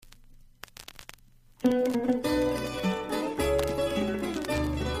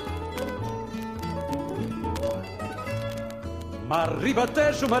Mar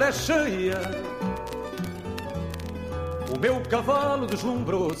ribatejo, maré cheia, o meu cavalo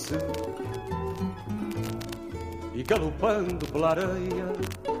deslumbrou-se e galopando pela areia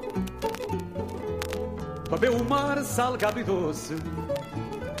bebeu o mar salgado e doce.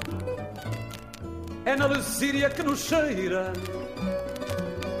 É na lecíria que nos cheira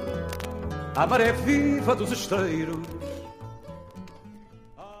a maré viva dos esteiros.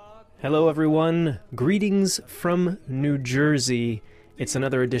 Hello everyone, greetings from New Jersey. It's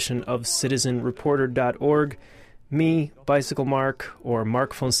another edition of citizenreporter.org. Me, Bicycle Mark, or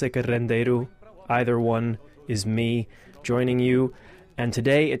Mark Fonseca Rendeiro, either one is me, joining you. And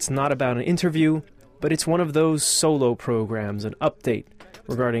today it's not about an interview, but it's one of those solo programs, an update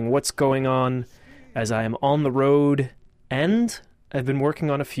regarding what's going on as I am on the road, and I've been working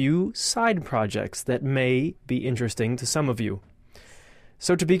on a few side projects that may be interesting to some of you.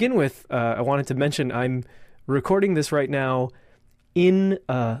 So to begin with, I wanted to mention I'm recording this right now in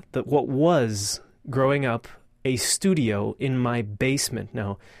what was, growing up, a studio in my basement.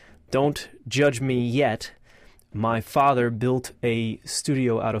 Now, don't judge me yet. My father built a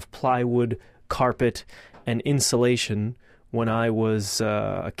studio out of plywood, carpet, and insulation when I was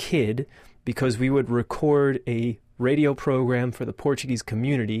a kid because we would record a radio program for the Portuguese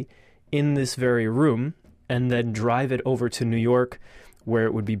community in this very room and then drive it over to New York, where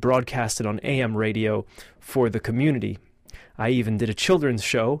it would be broadcasted on AM radio for the community. I even did a children's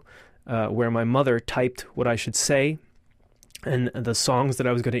show where my mother typed what I should say and the songs that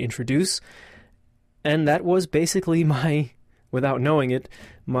I was going to introduce. And that was basically without knowing it,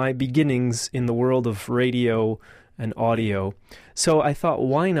 my beginnings in the world of radio and audio. So I thought,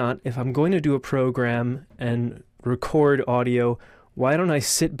 why not, if I'm going to do a program and record audio, why don't I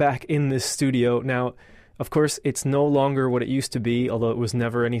sit back in this studio? Now, of course, it's no longer what it used to be, although it was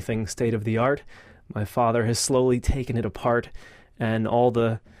never anything state-of-the-art. My father has slowly taken it apart, and all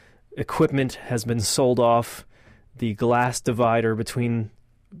the equipment has been sold off. The glass divider between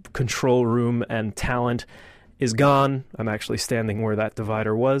control room and talent is gone. I'm actually standing where that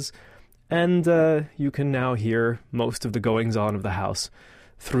divider was. And you can now hear most of the goings-on of the house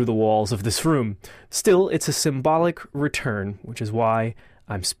through the walls of this room. Still, it's a symbolic return, which is why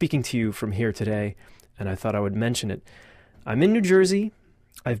I'm speaking to you from here today, and I thought I would mention it. I'm in New Jersey.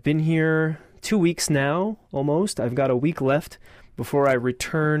 I've been here 2 weeks now, almost. I've got a week left before I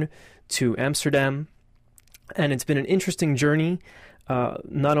return to Amsterdam. And it's been an interesting journey,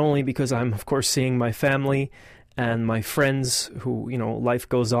 not only because I'm, of course, seeing my family and my friends who, life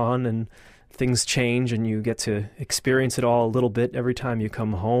goes on and things change and you get to experience it all a little bit every time you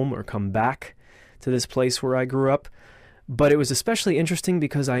come home or come back to this place where I grew up. But it was especially interesting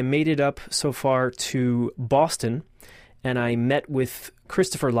because I made it up so far to Boston, and I met with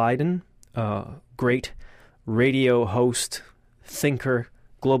Christopher Lydon, great radio host, thinker,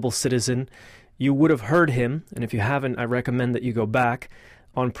 global citizen. You would have heard him, and if you haven't, I recommend that you go back.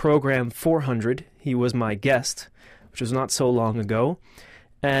 On program 400, he was my guest, which was not so long ago,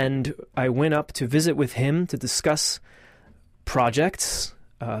 and I went up to visit with him to discuss projects,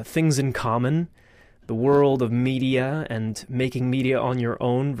 things in common, the world of media and making media on your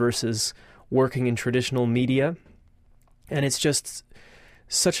own versus working in traditional media. And it's just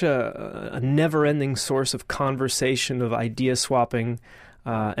such a never-ending source of conversation, of idea swapping.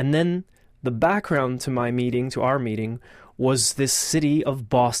 And then the background to our meeting, was this city of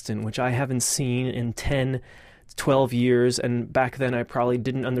Boston, which I haven't seen in 10, 12 years. And back then I probably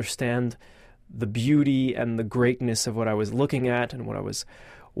didn't understand the beauty and the greatness of what I was looking at and what I was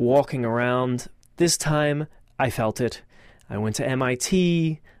walking around. This time, I felt it. I went to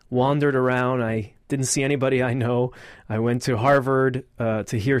MIT, wandered around. I didn't see anybody I know. I went to Harvard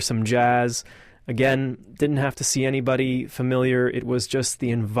to hear some jazz. Again, didn't have to see anybody familiar. It was just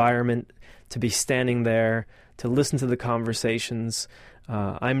the environment to be standing there, to listen to the conversations.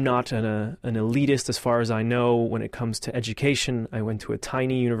 I'm not an elitist as far as I know when it comes to education. I went to a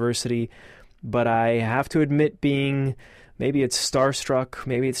tiny university, but I have to admit maybe it's starstruck,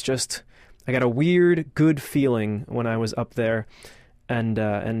 maybe it's just I got a weird, good feeling when I was up there,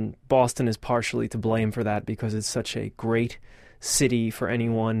 and Boston is partially to blame for that because it's such a great city for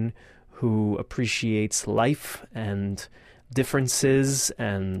anyone who appreciates life and differences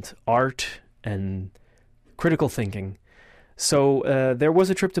and art and critical thinking. So there was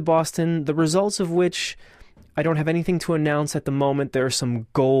a trip to Boston, the results of which I don't have anything to announce at the moment. There are some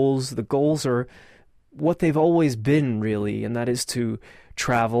goals. The goals are what they've always been, really, and that is to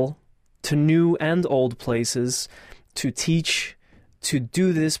travel to new and old places, to teach to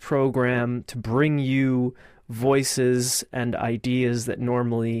do this program, to bring you voices and ideas that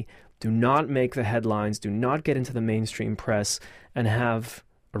normally do not make the headlines, do not get into the mainstream press, and have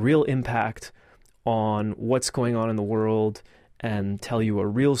a real impact on what's going on in the world, and tell you a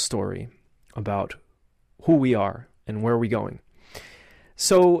real story about who we are and where we're going.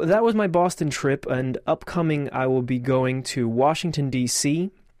 So that was my Boston trip, and upcoming I will be going to Washington, D.C.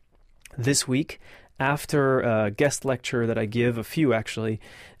 this week after a guest lecture that I give, a few actually,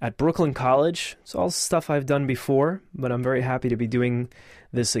 at Brooklyn College. It's all stuff I've done before, but I'm very happy to be doing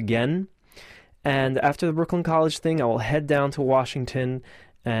this again. And after the Brooklyn College thing, I will head down to Washington,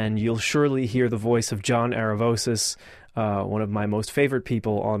 and you'll surely hear the voice of John Aravosis, one of my most favorite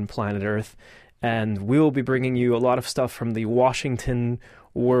people on planet Earth. And we'll be bringing you a lot of stuff from the Washington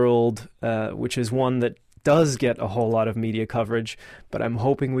world, which is one that does get a whole lot of media coverage, but I'm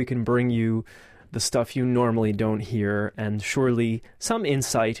hoping we can bring you the stuff you normally don't hear, and surely some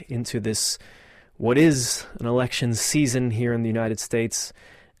insight into this, what is an election season here in the United States.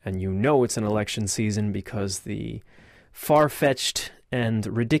 And you know it's an election season because the far-fetched and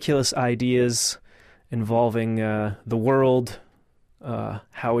ridiculous ideas involving the world,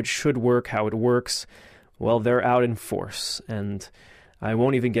 how it should work, how it works, well, they're out in force. And I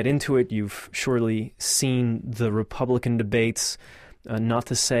won't even get into it. You've surely seen the Republican debates. Not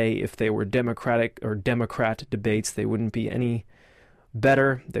to say if they were Democratic or Democrat debates, they wouldn't be any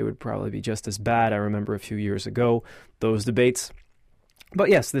better. They would probably be just as bad. I remember a few years ago, those debates. But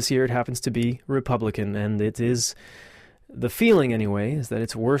yes, this year it happens to be Republican, and it is, the feeling anyway, is that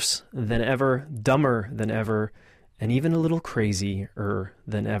it's worse than ever, dumber than ever, and even a little crazier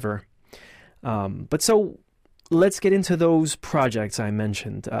than ever. But so let's get into those projects I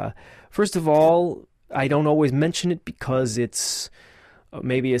mentioned. First of all, I don't always mention it because it's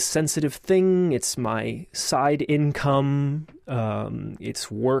maybe a sensitive thing. It's my side income.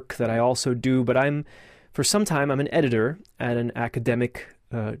 It's work that I also do. But for some time, I'm an editor at an academic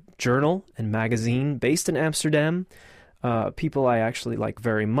journal and magazine based in Amsterdam. People I actually like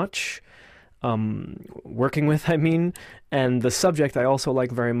very much. Working with, and the subject I also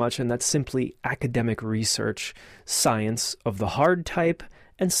like very much, and that's simply academic research, science of the hard type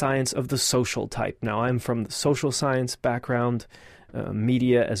and science of the social type. Now, I'm from the social science background,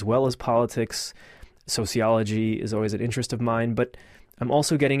 media as well as politics. Sociology is always an interest of mine, but I'm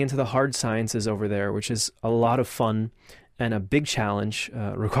also getting into the hard sciences over there, which is a lot of fun and a big challenge.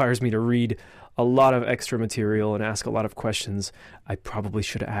 Requires me to read a lot of extra material and ask a lot of questions I probably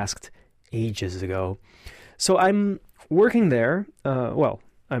should have asked ages ago. So I'm working there.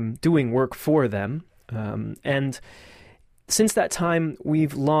 I'm doing work for them. And since that time,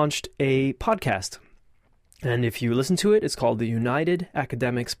 we've launched a podcast. And if you listen to it, it's called the United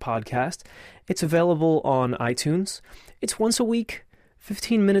Academics Podcast. It's available on iTunes. It's once a week,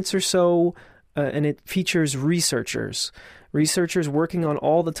 15 minutes or so, and it features researchers working on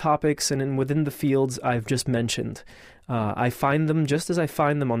all the topics and within the fields I've just mentioned. I find them just as I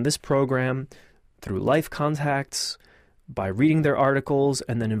find them on this program, through life contacts, by reading their articles,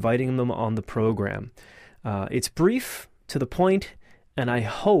 and then inviting them on the program. It's brief, to the point, and I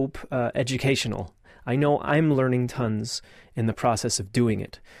hope educational. I know I'm learning tons in the process of doing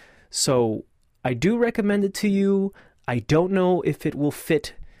it. So I do recommend it to you. I don't know if it will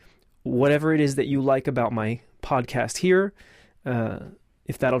fit whatever it is that you like about my podcast here,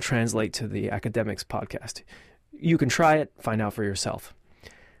 if that'll translate to the Academics Podcast. You can try it, find out for yourself.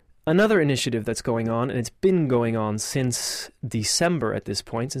 Another initiative that's going on, and it's been going on since December at this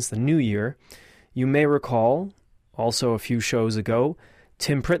point, since the new year, you may recall, also a few shows ago,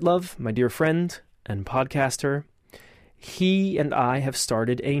 Tim Pritlove, my dear friend and podcaster, he and I have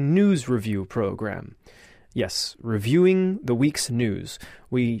started a news review program. Yes, reviewing the week's news.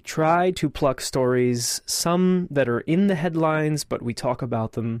 We try to pluck stories, some that are in the headlines, but we talk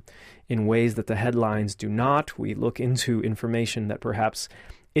about them in ways that the headlines do not. We look into information that perhaps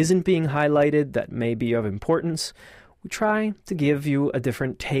isn't being highlighted, that may be of importance. We try to give you a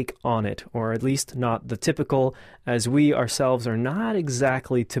different take on it, or at least not the typical, as we ourselves are not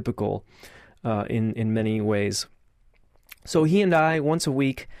exactly typical in many ways. So he and I, once a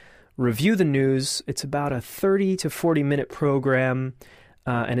week, review the news. It's about a 30 to 40 minute program,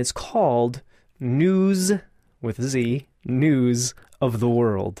 and it's called News, with a Z, News of the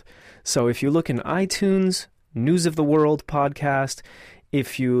World. So if you look in iTunes, News of the World podcast.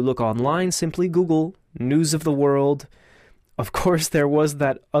 If you look online, simply Google News of the World. Of course, there was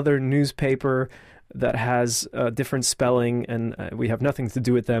that other newspaper that has a different spelling, and we have nothing to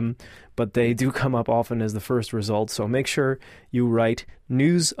do with them, but they do come up often as the first result. So make sure you write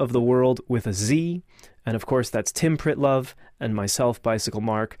News of the World with a Z, And of course, that's Tim Pritlove and myself, Bicycle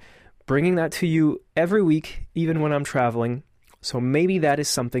Mark, bringing that to you every week, even when I'm traveling. So maybe that is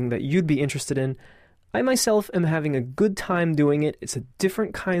something that you'd be interested in. I myself am having a good time doing it. It's a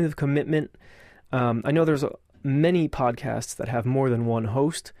different kind of commitment. I know there's many podcasts that have more than one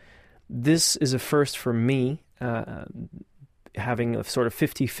host. This is a first for me, having a sort of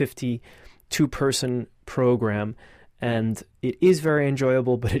 50-50 two-person program. And it is very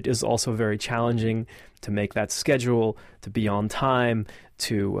enjoyable, but it is also very challenging to make that schedule, to be on time,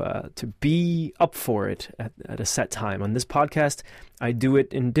 to be up for it at a set time. On this podcast, I do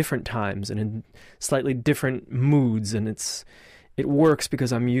it in different times and in slightly different moods, and it works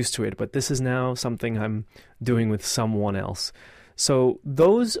because I'm used to it. But this is now something I'm doing with someone else. So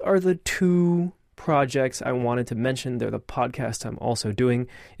those are the two projects I wanted to mention. They're the podcast I'm also doing.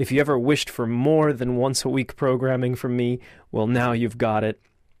 If you ever wished for more than once a week programming from me, well, now you've got it.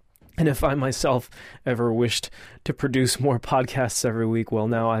 And if I myself ever wished to produce more podcasts every week, well,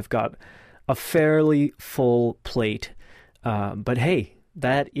 now I've got a fairly full plate. But hey,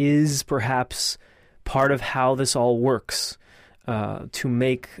 that is perhaps part of how this all works, to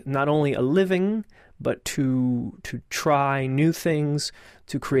make not only a living, but to try new things,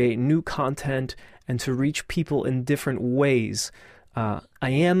 to create new content, and to reach people in different ways. I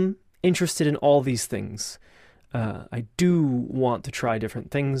am interested in all these things. I do want to try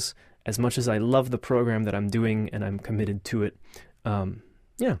different things as much as I love the program that I'm doing and I'm committed to it.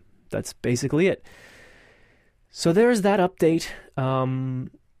 Yeah, that's basically it. So there's that update.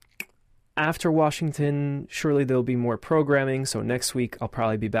 After Washington, surely there'll be more programming. So next week, I'll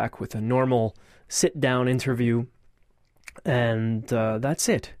probably be back with a normal sit-down interview. And that's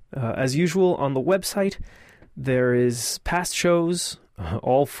it. As usual, on the website, there is past shows,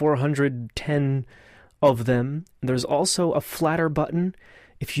 all 410 of them. There's also a Flatter button.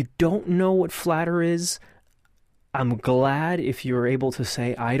 If you don't know what Flatter is, I'm glad if you're able to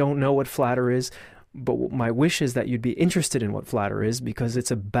say, I don't know what Flatter is. But my wish is that you'd be interested in what Flatter is, because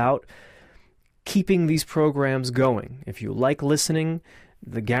it's about keeping these programs going. If you like listening,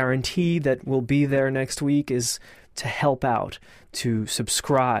 the guarantee that will be there next week is to help out, to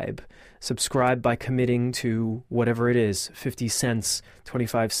subscribe by committing to whatever it is, 50 cents,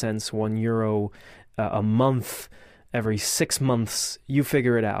 25 cents, €1 a month, every 6 months. You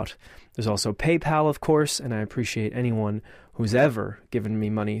figure it out. There's also PayPal, of course, and I appreciate anyone who's ever given me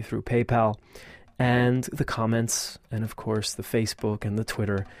money through PayPal. And the comments, and of course the Facebook and the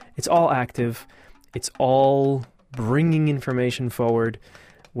Twitter. It's all active. It's all bringing information forward.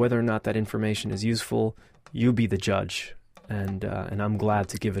 Whether or not that information is useful, you be the judge. And I'm glad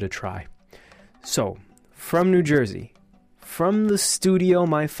to give it a try. So, from New Jersey, from the studio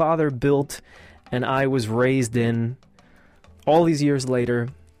my father built and I was raised in, all these years later,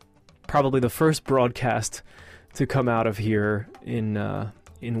 probably the first broadcast to come out of here in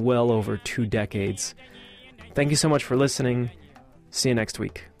well over 2 decades. Thank you so much for listening. See you next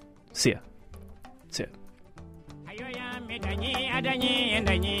week. See ya. See ya.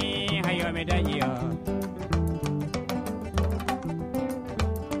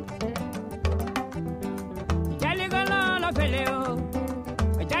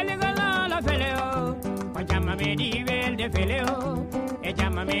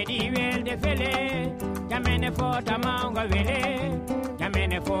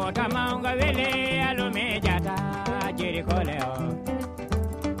 Jamene fota maunga vele alume jata jeri koleo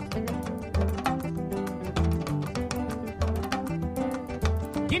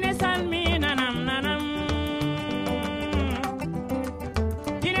Dine salmi nanam nanam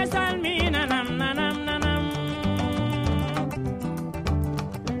Dine salmi nanam nanam nanam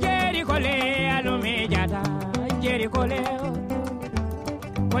Jeri kole alume jata jeri koleo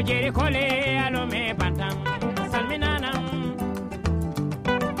Ko jeri kole alume bantam salmi nanam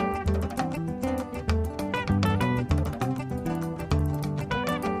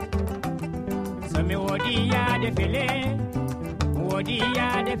Wodi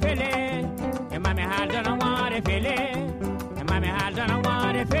ya de fele e mame haldana ware fele e mame haldana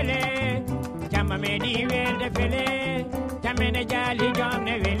ware fele jamma me di wel de fele jamene jali jom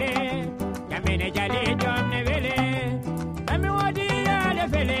ne vele jamene jali jom ne vele ame wodi ya de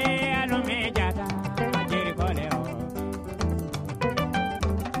fele alo me jata jeri kole o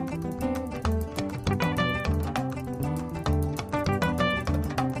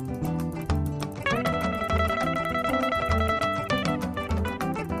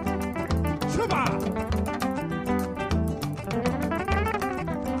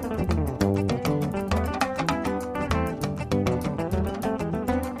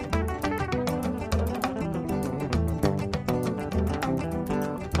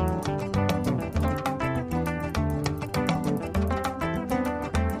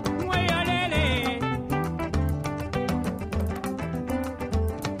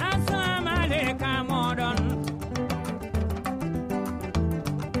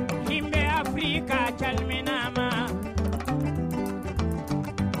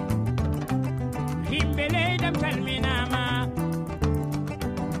dem salminama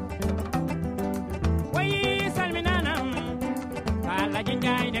wayi salminanam kala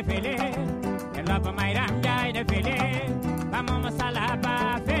jinjay de fele ela ba mayram jay de fele amo masala ba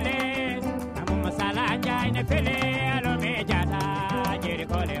fele amo masala jay de fele alo me jata jeri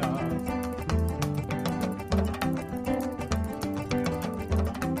koleo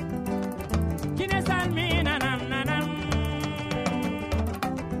kine salminanam nanam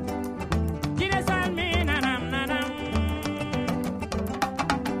kine salminanam nanam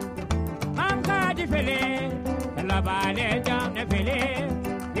mam ka di fele ela ba le jam de fele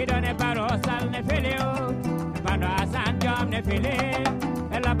bidone baro sal ne fele o bando asan jam ne fele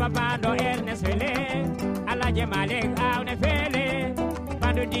ela babando el ne fele ala je malik aw ne fele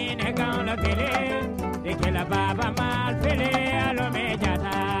bando dine gaw la fele de que la baba mal fele alo me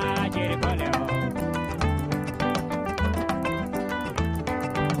jata jeri koleo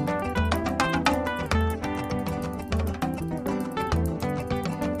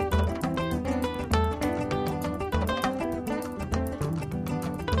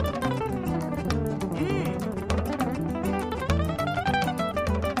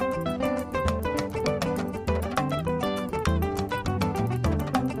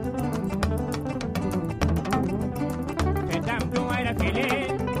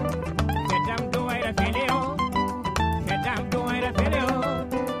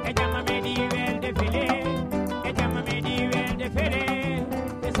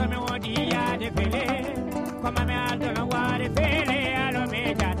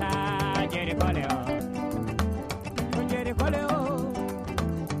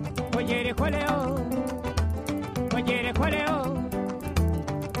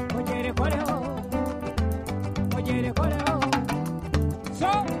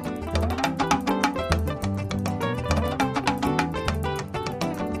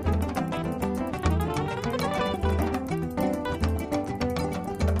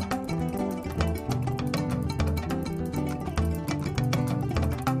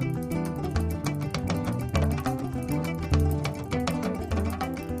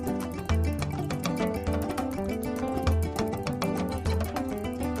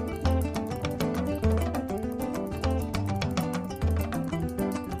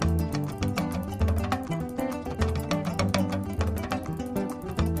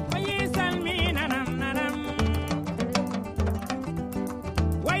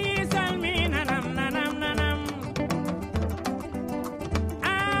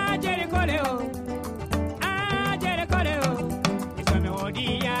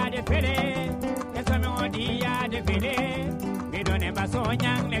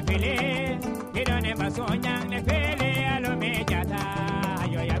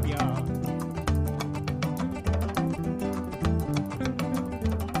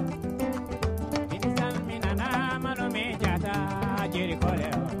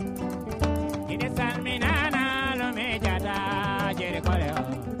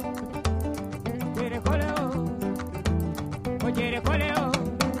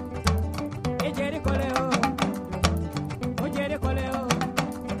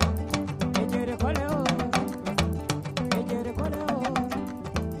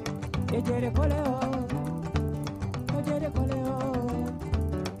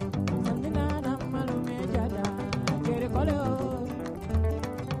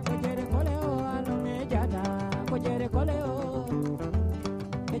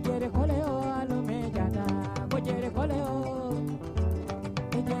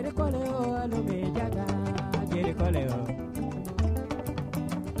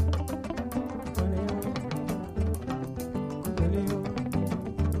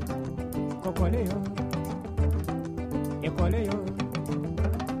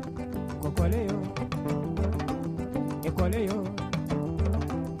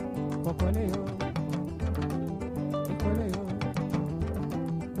Cocoleo,